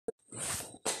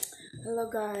Hello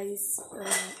guys,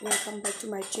 welcome back to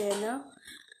my channel.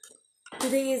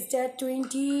 Today is date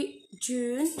 20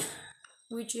 June,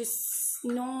 which is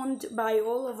known by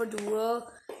all over the world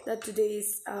that today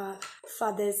is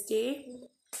Father's Day,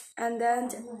 and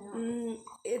then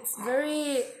it's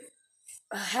very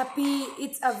happy.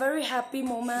 It's a very happy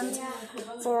moment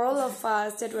for all of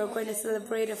us that we're going to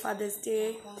celebrate a Father's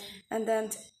Day, and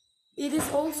then it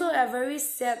is also a very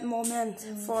sad moment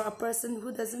for a person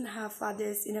who doesn't have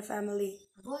fathers in a family.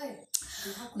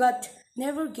 But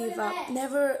never give up,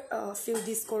 never feel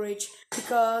discouraged,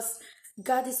 because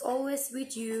God is always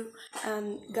with you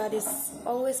and God is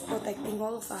always protecting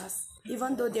all of us.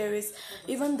 Even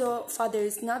though father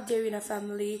is not there in a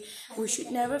family, we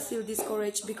should never feel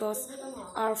discouraged, because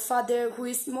our Father, who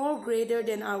is more greater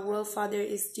than our world Father,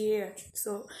 is there.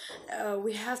 So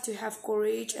we have to have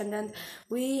courage, and then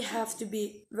we have to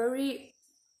be very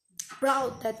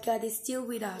proud that God is still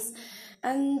with us.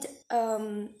 And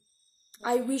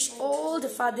I wish all the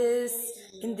fathers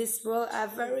in this world a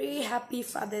very happy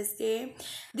Father's Day.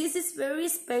 This is very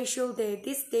special day.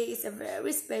 This day is a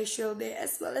very special day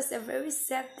as well as a very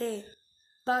sad day.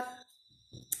 But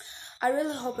I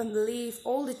really hope and believe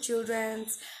all the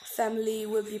children's family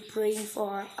will be praying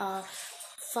for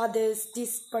fathers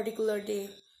this particular day.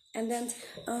 And then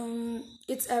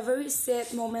it's a very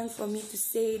sad moment for me to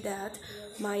say that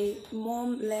my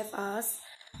mom left us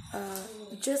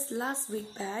just last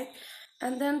week back.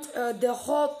 And then the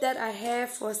hope that I have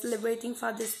for celebrating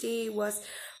Father's Day was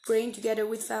praying together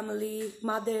with family,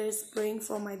 mothers, praying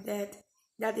for my dad.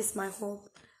 That is my hope.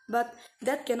 But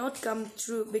that cannot come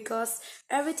true, because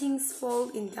everything's fall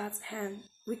in God's hand.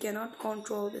 We cannot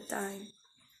control the time,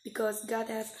 because God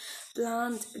have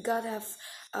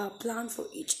planned for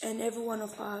each and every one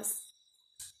of us.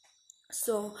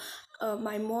 So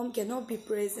my mom cannot be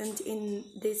present in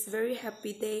this very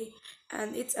happy day,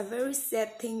 and it's a very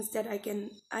sad thing that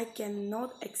I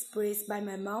cannot express by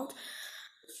my mouth.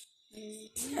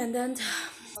 And then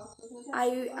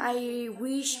I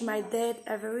wish my dad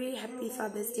a very happy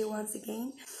Father's Day once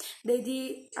again.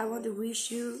 Daddy, I want to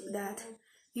wish you that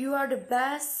you are the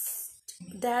best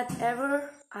dad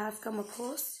ever I have come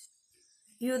across.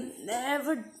 You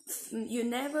never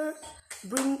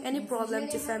bring any problem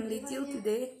to family till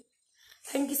today.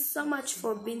 Thank you so much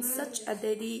for being such a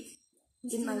daddy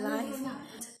in my life.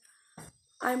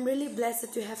 I'm really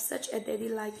blessed to have such a daddy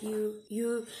like you.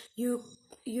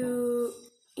 You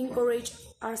encourage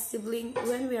our sibling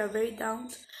when we are very down.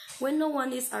 When no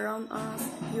one is around us,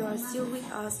 you are still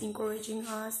with us, encouraging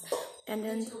us. And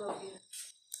then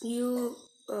you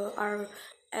are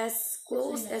as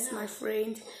close as my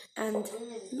friend, and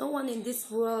no one in this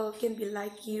world can be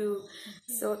like you.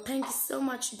 So thank you so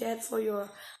much, Dad, for your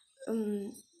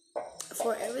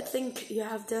for everything you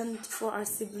have done for our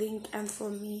sibling and for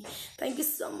me. Thank you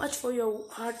so much for your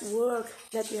hard work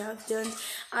that you have done.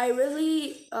 I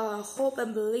really hope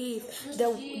and believe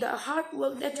that the hard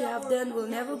work that you have done will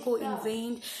never go in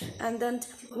vain, and then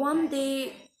one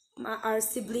day our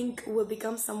sibling will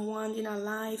become someone in our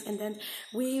life, and then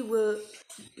we will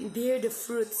bear the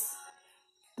fruits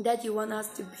that you want us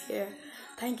to bear.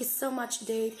 Thank you so much,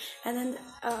 Dad. And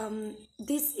then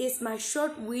this is my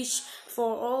short wish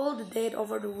for all the dad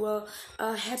over the world.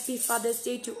 Happy Father's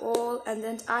Day to all. And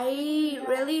then I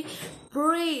really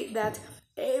pray that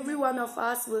every one of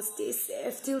us will stay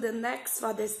safe till the next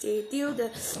Father's Day, till the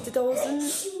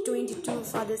 2022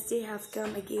 Father's Day have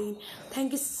come again.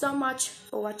 Thank you so much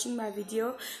for watching my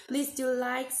video. Please do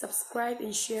like, subscribe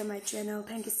and share my channel.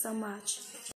 Thank you so much.